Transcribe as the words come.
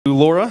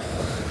Laura,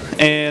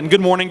 and good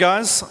morning,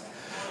 guys.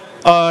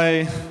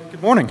 Good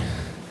morning.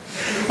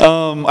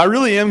 I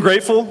really am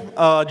grateful.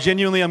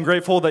 Genuinely, I'm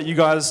grateful that you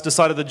guys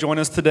decided to join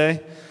us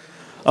today.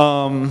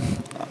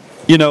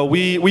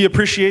 We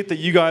appreciate that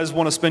you guys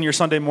want to spend your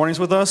Sunday mornings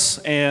with us,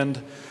 and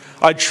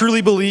I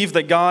truly believe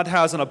that God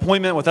has an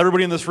appointment with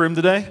everybody in this room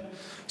today.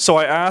 So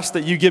I ask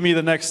that you give me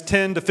the next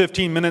 10 to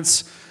 15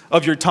 minutes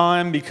of your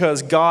time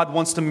because God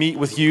wants to meet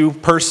with you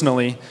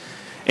personally.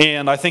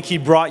 And I think he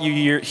brought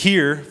you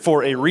here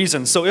for a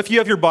reason. So if you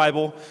have your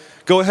Bible,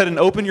 go ahead and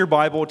open your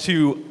Bible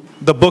to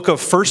the book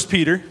of 1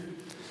 Peter.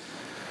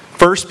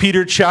 1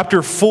 Peter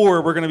chapter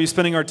 4, we're going to be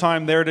spending our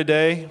time there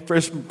today,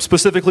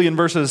 specifically in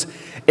verses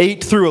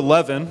 8 through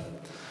 11.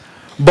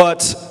 But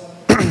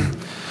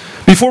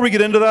before we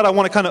get into that, I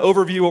want to kind of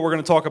overview what we're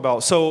going to talk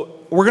about. So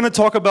we're going to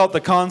talk about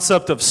the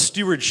concept of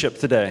stewardship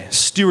today.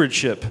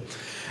 Stewardship.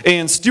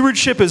 And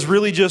stewardship is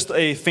really just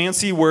a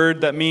fancy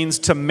word that means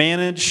to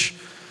manage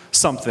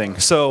something.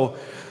 So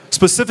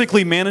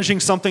specifically managing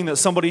something that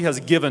somebody has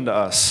given to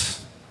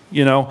us.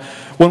 You know,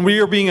 when we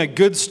are being a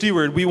good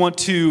steward, we want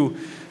to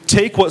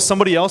take what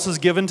somebody else has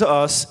given to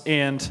us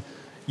and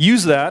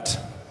use that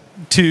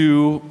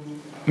to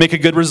make a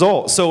good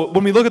result. So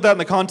when we look at that in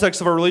the context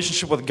of our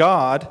relationship with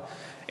God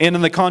and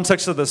in the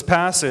context of this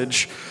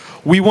passage,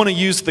 we want to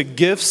use the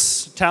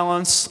gifts,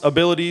 talents,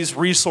 abilities,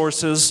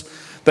 resources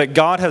that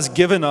God has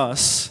given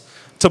us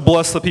to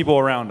bless the people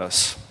around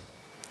us.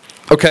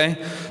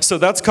 Okay, so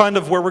that's kind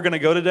of where we're going to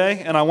go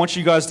today, and I want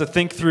you guys to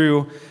think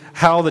through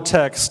how the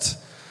text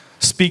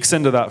speaks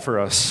into that for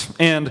us.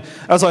 And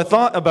as I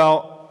thought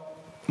about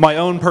my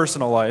own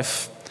personal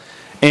life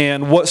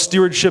and what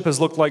stewardship has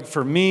looked like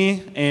for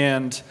me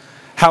and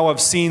how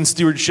I've seen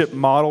stewardship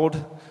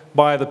modeled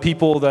by the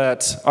people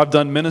that I've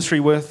done ministry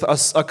with,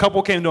 a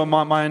couple came to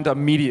my mind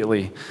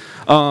immediately.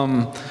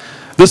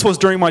 This was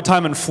during my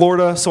time in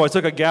Florida, so I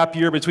took a gap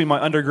year between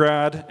my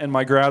undergrad and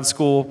my grad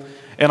school,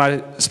 and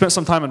I spent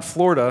some time in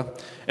Florida.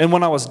 And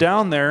when I was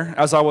down there,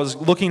 as I was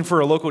looking for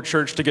a local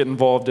church to get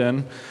involved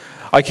in,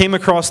 I came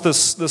across a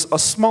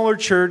smaller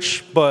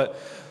church, but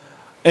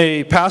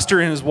a pastor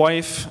and his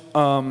wife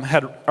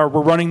were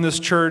running this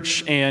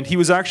church, and he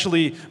was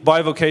actually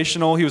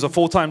bivocational. He was a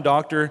full-time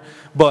doctor,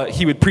 but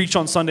he would preach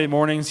on Sunday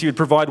mornings. He would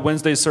provide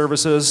Wednesday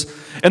services.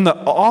 And the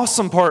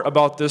awesome part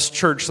about this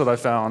church that I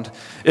found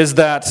is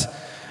that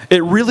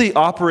it really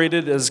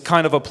operated as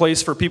kind of a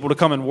place for people to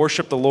come and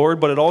worship the Lord,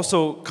 but it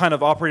also kind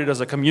of operated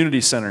as a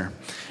community center.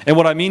 And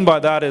what I mean by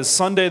that is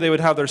Sunday they would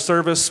have their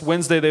service,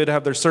 Wednesday they would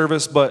have their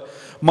service, but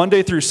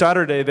Monday through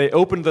Saturday they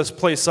opened this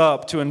place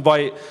up to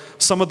invite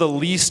some of the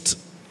least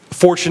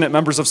fortunate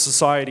members of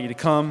society to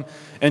come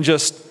and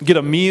just get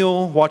a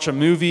meal, watch a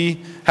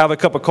movie, have a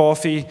cup of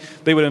coffee.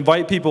 They would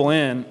invite people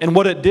in. And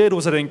what it did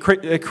was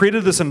it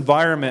created this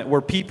environment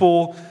where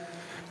people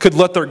could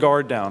let their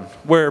guard down,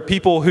 where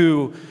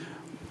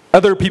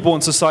other people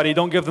in society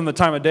don't give them the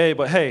time of day,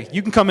 but hey,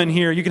 you can come in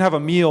here, you can have a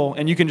meal,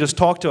 and you can just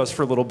talk to us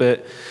for a little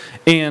bit.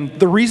 And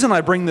the reason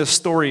I bring this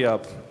story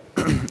up,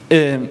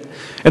 and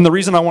the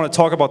reason I want to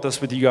talk about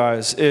this with you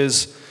guys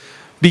is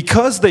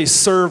because they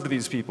served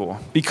these people,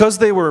 because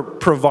they were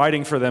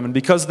providing for them, and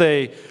because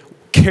they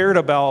cared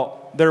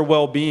about their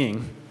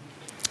well-being,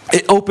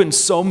 it opened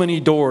so many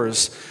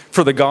doors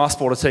for the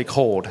gospel to take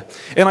hold.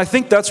 And I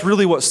think that's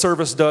really what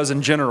service does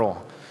in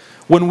general.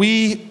 When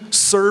we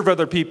serve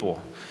other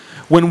people,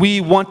 when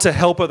we want to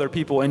help other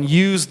people and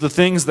use the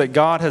things that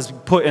God has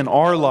put in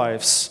our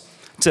lives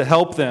to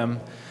help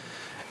them,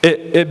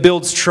 it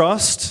builds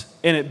trust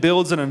and it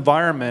builds an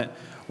environment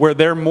where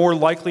they're more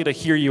likely to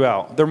hear you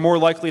out. They're more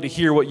likely to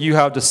hear what you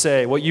have to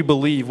say, what you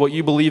believe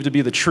to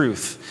be the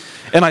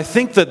truth. And I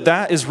think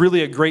that is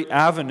really a great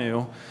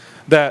avenue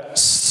that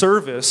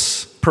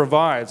service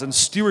provides and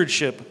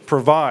stewardship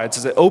provides,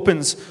 as it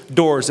opens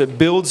doors, it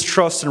builds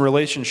trust and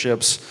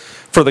relationships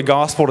for the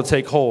gospel to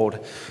take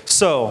hold.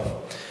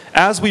 So,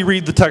 as we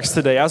read the text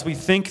today, as we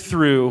think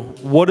through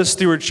what does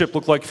stewardship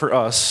look like for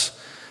us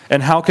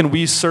and how can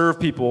we serve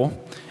people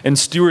and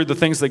steward the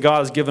things that God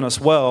has given us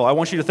well, I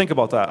want you to think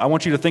about that. I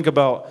want you to think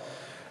about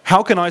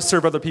how can I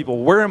serve other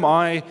people? What am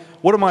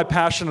I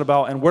passionate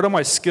about and what am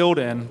I skilled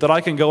in that I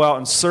can go out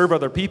and serve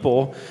other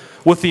people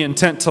with the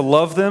intent to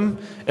love them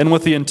and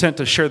with the intent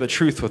to share the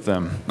truth with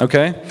them,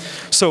 okay?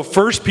 So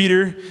 1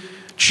 Peter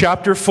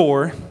chapter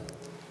 4,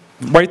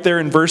 right there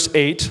in verse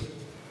 8,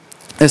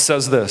 it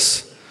says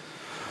this: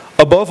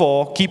 "Above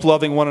all, keep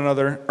loving one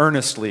another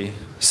earnestly,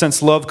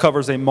 since love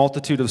covers a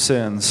multitude of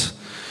sins.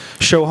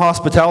 Show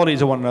hospitality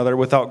to one another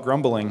without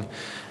grumbling.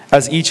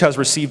 As each has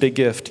received a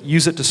gift,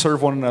 use it to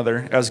serve one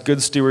another as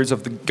good stewards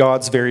of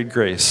God's varied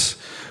grace.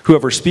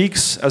 Whoever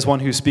speaks, as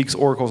one who speaks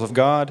oracles of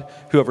God.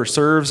 Whoever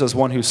serves, as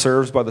one who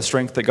serves by the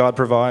strength that God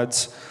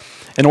provides.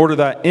 In order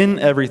that in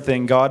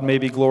everything God may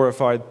be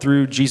glorified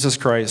through Jesus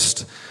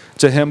Christ.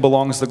 To him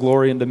belongs the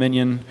glory and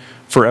dominion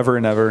forever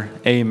and ever.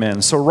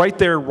 Amen." So right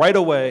there, right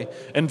away,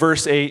 in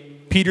verse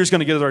 8, Peter's going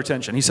to get our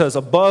attention. He says,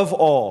 above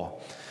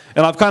all.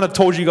 And I've kind of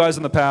told you guys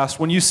in the past,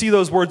 when you see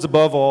those words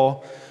above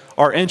all,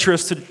 our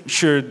interest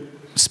should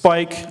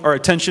spike, our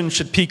attention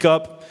should peak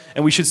up,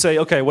 and we should say,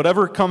 okay,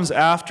 whatever comes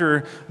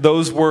after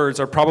those words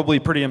are probably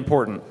pretty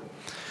important.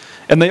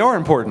 And they are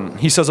important.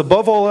 He says,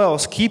 above all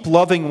else, keep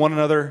loving one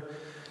another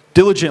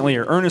diligently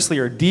or earnestly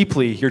or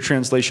deeply, your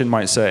translation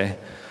might say,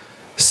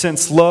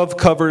 since love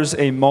covers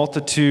a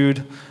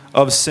multitude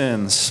of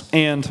sins.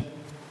 And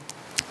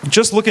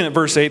just looking at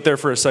verse 8 there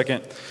for a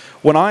second,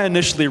 when I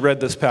initially read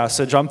this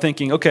passage, I'm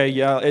thinking, okay,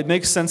 yeah, it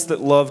makes sense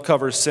that love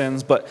covers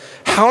sins, but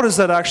how does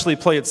that actually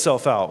play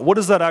itself out? What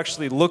does that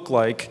actually look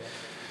like?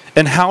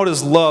 And how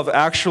does love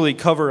actually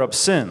cover up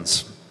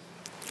sins?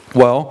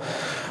 Well,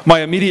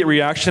 my immediate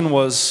reaction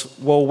was,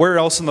 well, where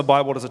else in the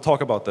Bible does it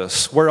talk about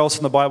this? Where else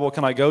in the Bible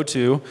can I go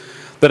to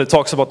that it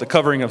talks about the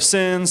covering of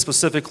sins,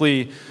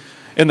 specifically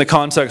in the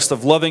context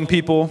of loving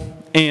people?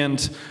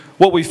 And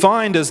what we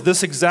find is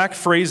this exact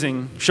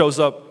phrasing shows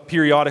up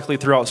periodically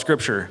throughout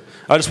Scripture.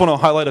 I just want to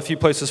highlight a few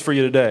places for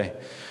you today.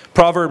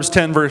 Proverbs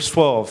 10 verse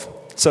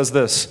 12 says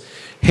this,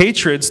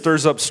 hatred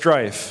stirs up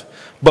strife,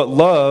 but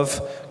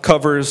love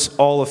covers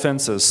all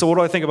offenses. So what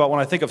do I think about when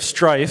I think of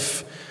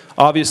strife?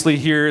 Obviously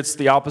here it's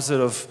the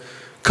opposite of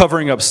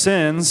covering up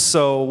sins.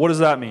 So what does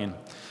that mean?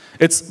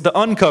 It's the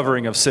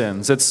uncovering of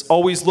sins. It's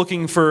always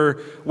looking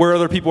for where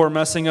other people are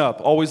messing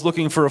up, always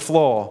looking for a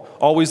flaw,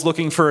 always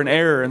looking for an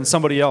error in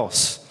somebody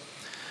else.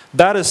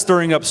 That is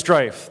stirring up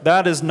strife.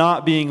 That is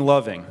not being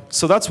loving.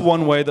 So that's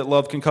one way that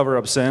love can cover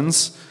up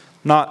sins,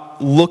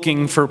 not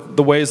looking for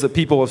the ways that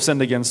people have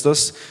sinned against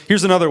us.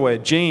 Here's another way,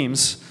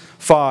 James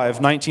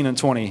 5, 19 and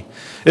 20.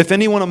 If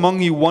anyone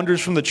among you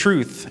wanders from the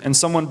truth and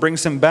someone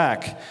brings him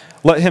back,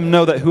 let him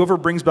know that whoever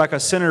brings back a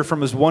sinner from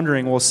his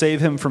wandering will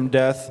save him from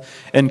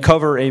death and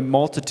cover a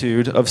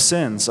multitude of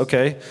sins.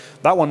 Okay,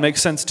 that one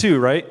makes sense too,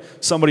 right?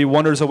 Somebody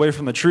wanders away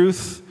from the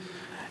truth,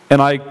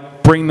 and I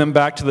bring them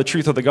back to the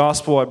truth of the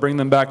gospel. I bring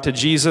them back to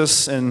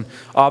Jesus, and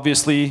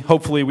obviously,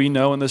 hopefully we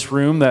know in this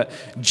room that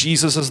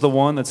Jesus is the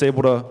one that's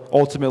able to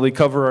ultimately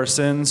cover our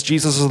sins.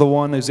 Jesus is the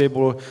one who's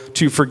able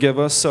to forgive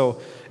us.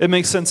 So it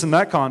makes sense in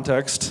that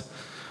context.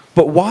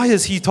 But why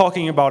is he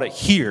talking about it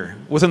here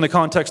within the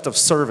context of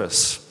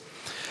service?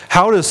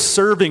 How does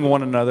serving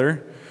one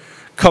another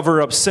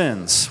cover up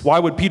sins? Why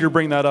would Peter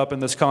bring that up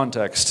in this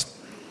context?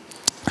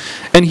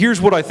 And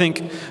here's what I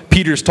think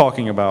Peter's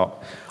talking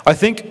about. I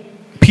think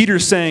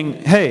Peter's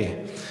saying,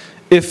 hey,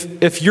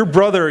 if your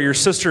brother or your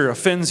sister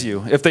offends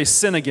you, if they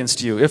sin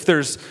against you, if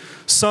there's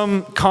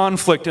some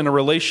conflict in a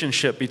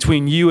relationship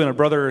between you and a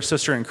brother or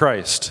sister in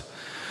Christ,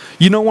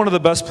 you know one of the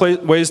best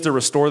ways to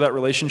restore that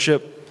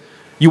relationship?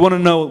 You want to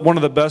know one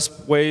of the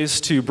best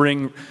ways to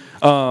bring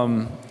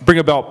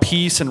about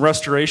peace and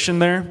restoration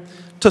there?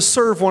 To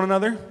serve one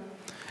another.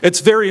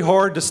 It's very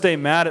hard to stay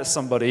mad at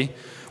somebody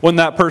when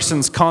that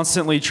person's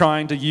constantly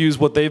trying to use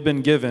what they've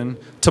been given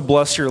to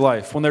bless your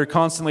life, when they're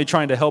constantly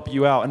trying to help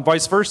you out, and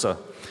vice versa.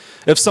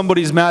 If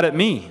somebody's mad at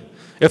me,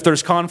 if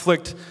there's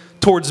conflict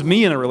towards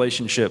me in a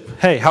relationship,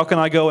 hey, how can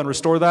I go and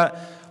restore that?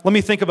 Let me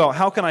think about,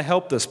 how can I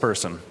help this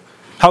person?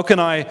 How can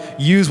I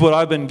use what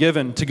I've been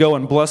given to go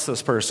and bless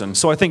this person?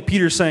 So I think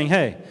Peter's saying,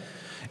 hey,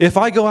 if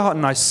I go out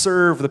and I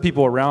serve the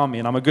people around me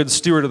and I'm a good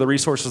steward of the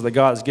resources that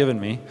God has given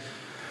me,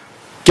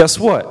 guess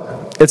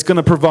what? It's going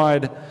to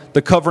provide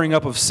the covering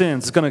up of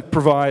sins. It's going to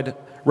provide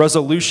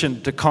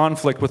resolution to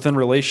conflict within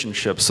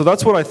relationships. So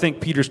that's what I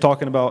think Peter's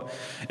talking about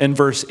in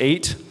verse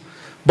 8.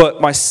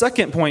 But my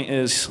second point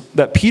is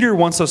that Peter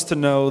wants us to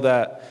know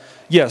that,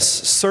 yes,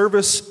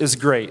 service is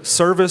great.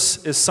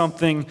 Service is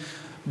something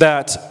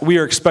that we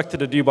are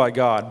expected to do by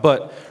God.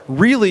 But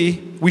really,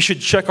 we should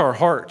check our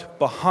heart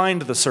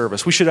behind the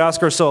service. We should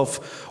ask ourselves,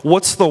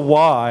 what's the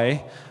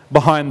why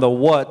behind the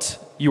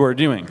what you are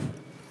doing?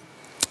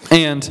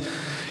 And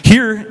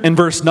here in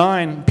verse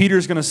 9,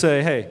 Peter's going to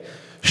say, hey,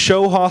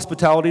 show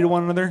hospitality to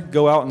one another,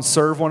 go out and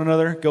serve one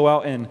another, go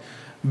out and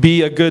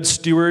be a good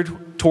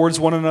steward towards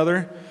one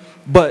another,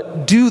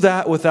 but do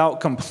that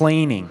without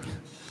complaining.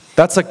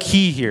 That's a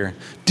key here.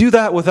 Do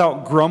that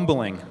without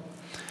grumbling.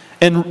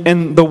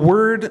 And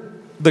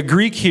the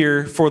Greek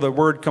here for the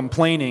word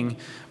complaining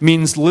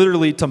means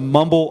literally to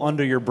mumble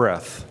under your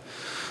breath.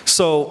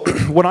 So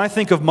when I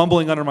think of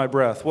mumbling under my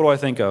breath, what do I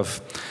think of?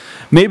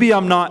 Maybe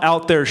I'm not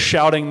out there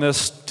shouting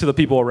this to the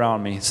people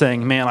around me,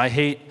 saying, man, I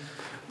hate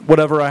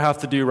whatever I have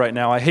to do right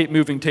now. I hate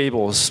moving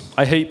tables.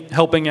 I hate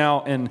helping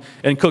out and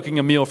cooking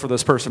a meal for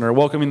this person or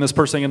welcoming this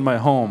person in my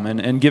home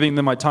and giving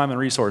them my time and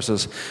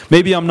resources.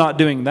 Maybe I'm not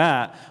doing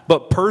that,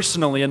 but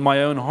personally in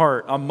my own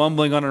heart, I'm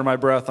mumbling under my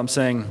breath. I'm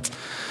saying,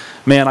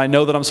 man, I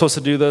know that I'm supposed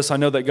to do this. I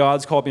know that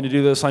God's called me to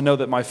do this. I know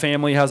that my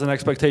family has an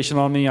expectation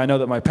on me. I know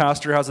that my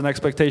pastor has an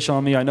expectation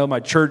on me. I know my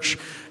church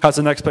has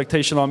an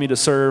expectation on me to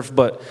serve,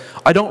 but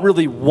I don't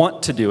really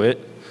want to do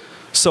it.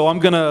 So I'm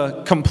going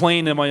to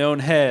complain in my own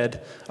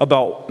head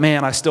about,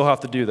 man, I still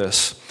have to do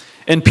this.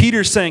 And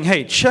Peter's saying,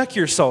 hey, check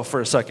yourself for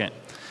a second.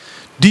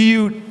 Do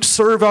you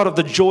serve out of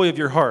the joy of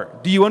your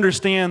heart? Do you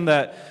understand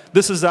that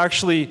this is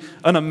actually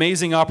an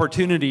amazing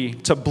opportunity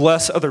to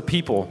bless other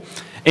people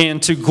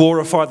and to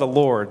glorify the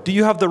Lord? Do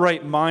you have the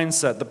right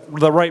mindset,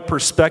 the right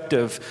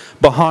perspective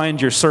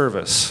behind your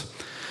service?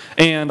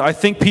 And I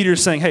think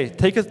Peter's saying, hey,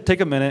 take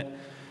a minute.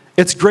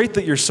 It's great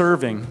that you're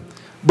serving,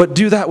 but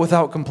do that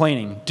without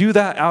complaining. Do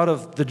that out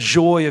of the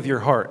joy of your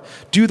heart.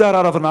 Do that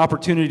out of an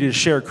opportunity to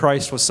share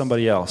Christ with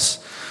somebody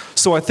else.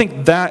 So I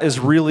think that is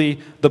really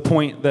the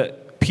point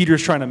that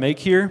Peter's trying to make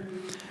here.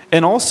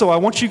 And also, I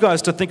want you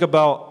guys to think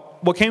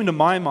about what came to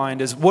my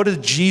mind is, what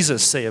did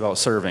Jesus say about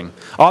serving?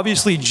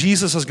 Obviously,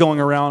 Jesus is going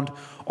around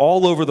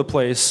all over the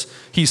place.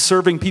 He's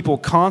serving people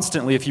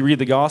constantly if you read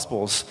the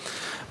Gospels.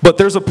 But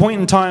there's a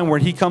point in time where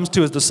he comes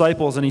to his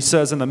disciples and he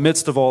says in the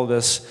midst of all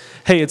this,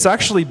 hey, it's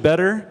actually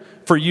better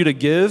for you to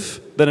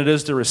give than it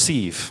is to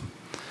receive.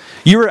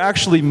 You are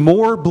actually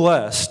more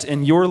blessed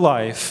in your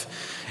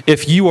life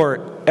if you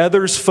are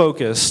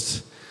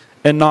others-focused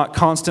and not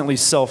constantly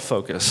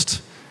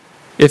self-focused.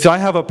 If I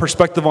have a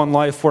perspective on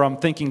life where I'm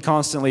thinking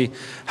constantly,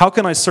 how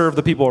can I serve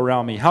the people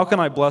around me? How can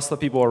I bless the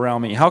people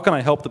around me? How can I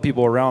help the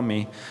people around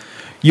me?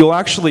 You'll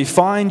actually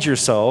find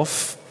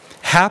yourself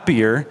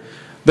happier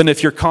than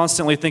if you're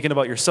constantly thinking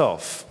about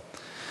yourself.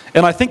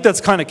 And I think that's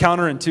kind of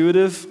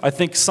counterintuitive. I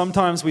think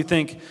sometimes we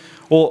think,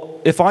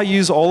 well, if I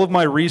use all of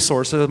my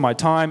resources, my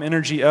time,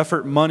 energy,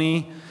 effort,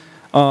 money,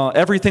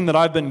 everything that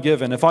I've been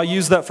given, if I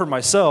use that for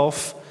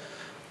myself,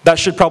 that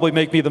should probably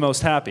make me the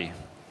most happy.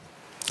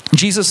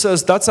 Jesus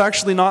says that's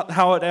actually not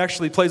how it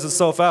actually plays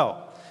itself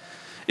out.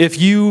 If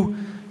you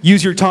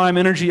use your time,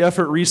 energy,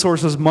 effort,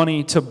 resources,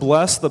 money to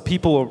bless the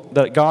people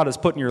that God has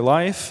put in your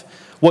life,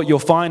 what you'll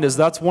find is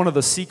that's one of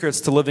the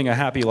secrets to living a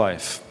happy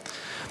life.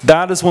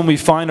 That is when we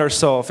find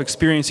ourselves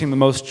experiencing the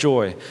most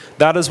joy.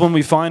 That is when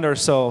we find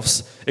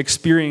ourselves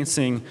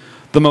experiencing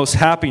the most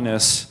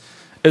happiness,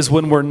 is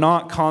when we're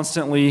not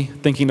constantly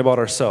thinking about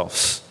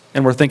ourselves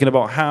and we're thinking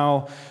about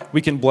how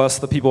we can bless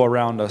the people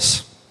around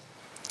us.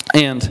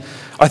 And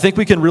I think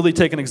we can really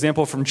take an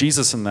example from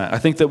Jesus in that. I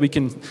think that we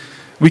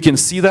can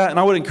see that, and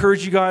I would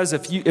encourage you guys,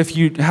 if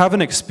you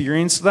haven't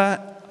experienced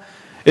that,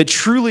 it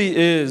truly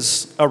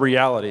is a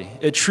reality.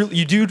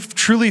 You do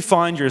truly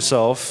find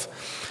yourself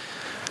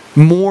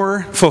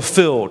more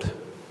fulfilled,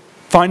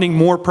 finding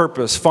more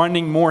purpose,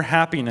 finding more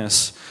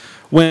happiness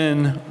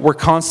when we're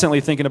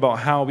constantly thinking about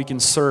how we can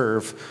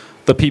serve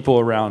the people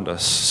around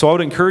us. So I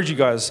would encourage you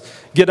guys,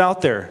 get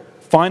out there.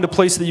 Find a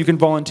place that you can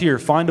volunteer.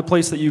 Find a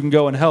place that you can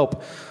go and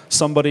help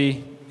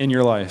somebody in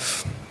your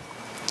life.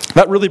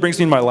 That really brings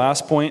me to my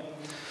last point,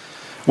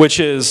 which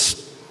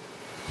is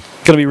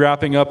going to be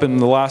wrapping up in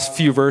the last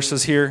few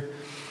verses here.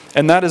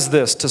 And that is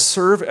this: to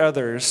serve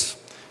others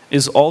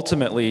is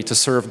ultimately to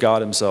serve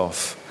God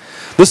himself.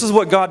 This is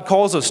what God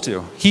calls us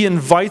to. He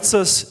invites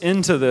us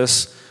into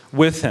this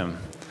with him.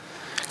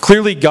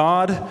 Clearly,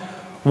 God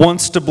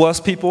wants to bless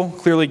people.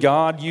 Clearly,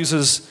 God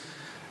uses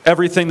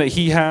everything that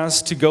he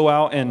has to go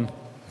out and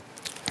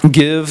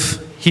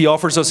give. He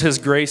offers us his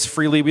grace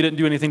freely. We didn't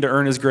do anything to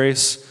earn his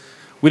grace.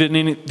 We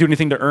didn't do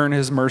anything to earn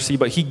his mercy,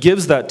 but he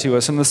gives that to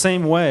us. In the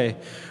same way,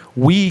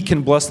 we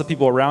can bless the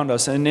people around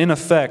us and, in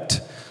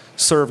effect,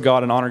 serve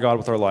God and honor God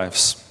with our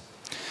lives.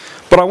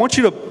 But I want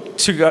you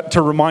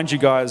to remind you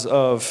guys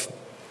of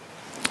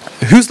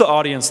who's the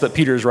audience that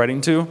Peter is writing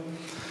to.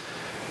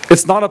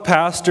 It's not a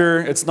pastor.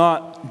 It's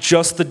not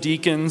just the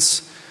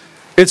deacons.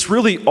 It's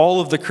really all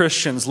of the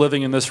Christians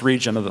living in this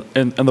region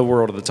in the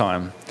world at the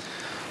time.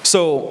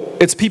 So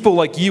it's people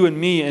like you and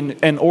me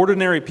and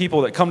ordinary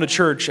people that come to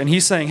church, and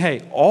he's saying,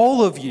 hey,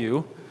 all of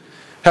you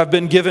have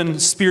been given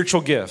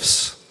spiritual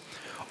gifts.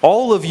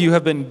 All of you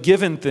have been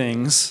given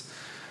things,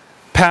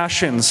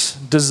 passions,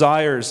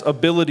 desires,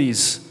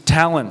 abilities,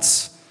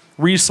 talents,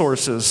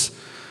 resources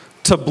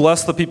to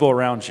bless the people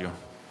around you.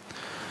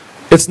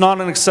 It's not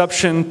an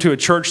exception to a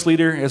church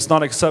leader. It's not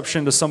an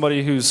exception to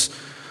somebody who's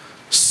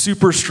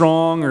super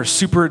strong or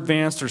super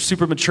advanced or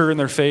super mature in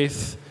their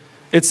faith.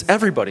 It's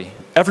everybody.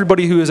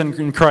 Everybody who is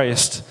in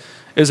Christ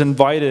is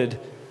invited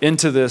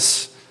into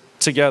this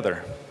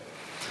together.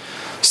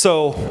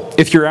 So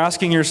if you're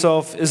asking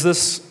yourself, is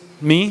this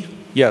me?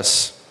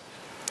 Yes,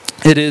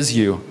 it is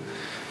you.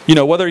 You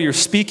know, whether you're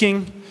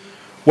speaking,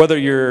 whether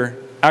you're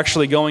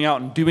actually going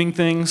out and doing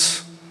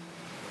things,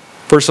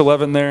 verse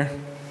 11 there,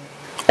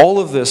 all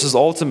of this is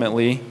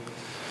ultimately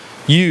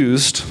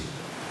used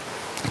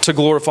to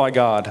glorify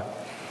God.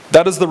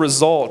 That is the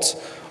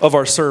result of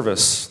our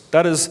service.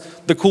 That is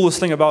the coolest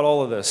thing about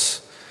all of this.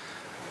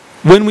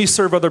 When we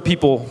serve other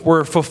people,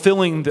 we're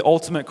fulfilling the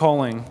ultimate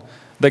calling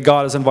that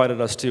God has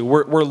invited us to.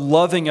 We're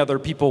loving other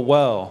people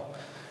well.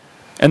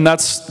 And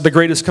that's the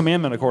greatest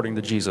commandment according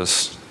to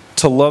Jesus,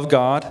 to love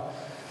God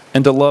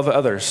and to love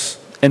others.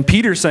 And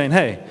Peter's saying,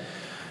 hey,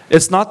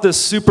 it's not this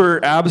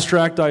super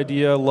abstract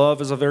idea. Love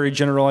is a very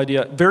general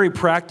idea. Very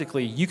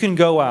practically, you can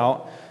go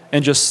out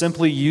and just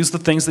simply use the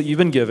things that you've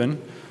been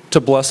given to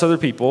bless other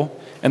people,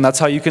 and that's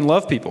how you can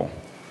love people.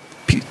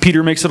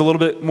 Peter makes it a little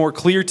bit more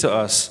clear to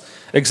us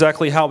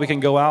exactly how we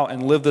can go out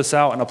and live this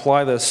out and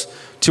apply this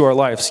to our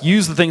lives.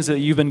 Use the things that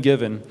you've been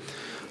given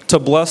to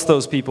bless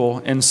those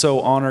people and so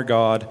honor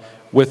God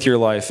with your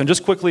life. And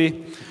just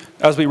quickly,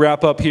 as we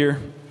wrap up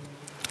here,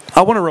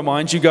 I want to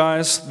remind you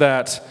guys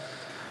that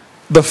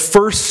the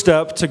first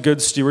step to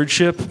good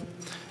stewardship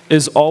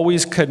is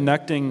always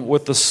connecting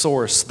with the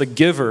source, the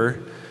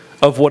giver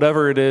of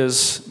whatever it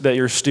is that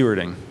you're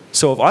stewarding.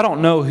 So if I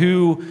don't know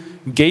who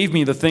gave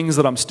me the things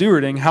that I'm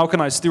stewarding, how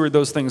can I steward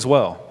those things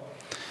well?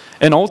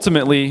 And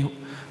ultimately,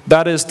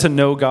 that is to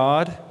know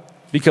God,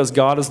 because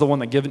God is the one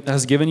that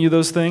has given you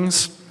those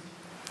things.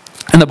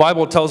 And the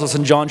Bible tells us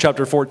in John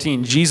chapter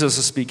 14, Jesus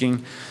is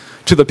speaking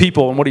to the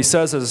people, and what he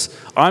says is,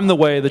 I'm the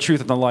way, the truth,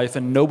 and the life,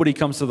 and nobody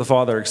comes to the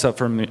Father except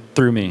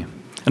through me.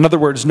 In other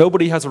words,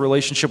 nobody has a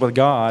relationship with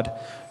God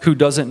who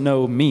doesn't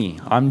know me.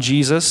 I'm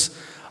Jesus.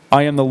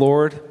 I am the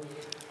Lord.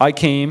 I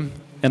came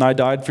and I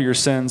died for your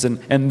sins,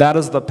 and that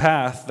is the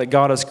path that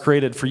God has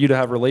created for you to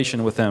have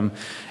relation with him.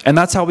 And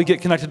that's how we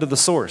get connected to the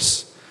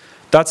source.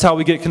 That's how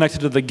we get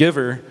connected to the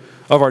giver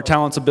of our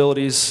talents,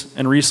 abilities,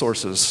 and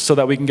resources, so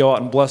that we can go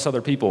out and bless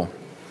other people.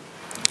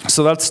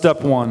 So that's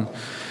step one.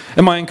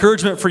 And my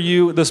encouragement for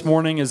you this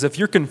morning is, if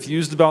you're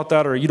confused about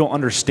that or you don't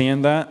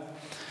understand that,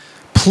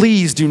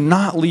 please do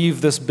not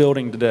leave this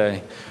building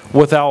today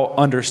without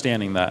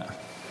understanding that.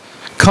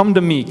 Come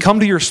to me, come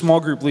to your small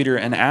group leader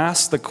and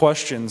ask the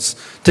questions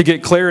to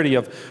get clarity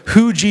of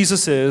who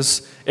Jesus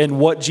is and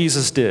what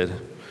Jesus did.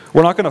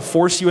 We're not going to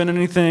force you into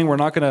anything. We're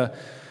not going to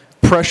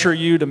pressure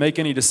you to make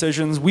any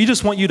decisions. We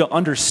just want you to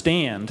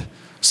understand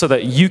so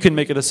that you can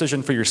make a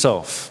decision for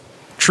yourself,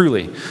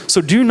 truly.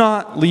 So do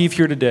not leave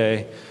here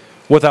today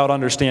without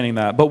understanding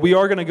that. But we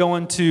are going to go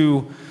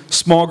into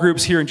small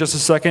groups here in just a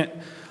second.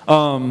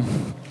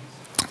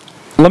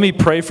 Let me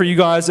pray for you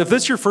guys. If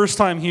this is your first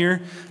time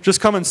here,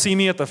 just come and see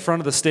me at the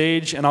front of the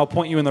stage, and I'll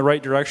point you in the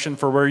right direction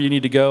for where you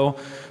need to go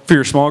for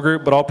your small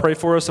group. But I'll pray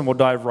for us, and we'll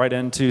dive right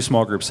into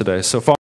small groups today. So, Father,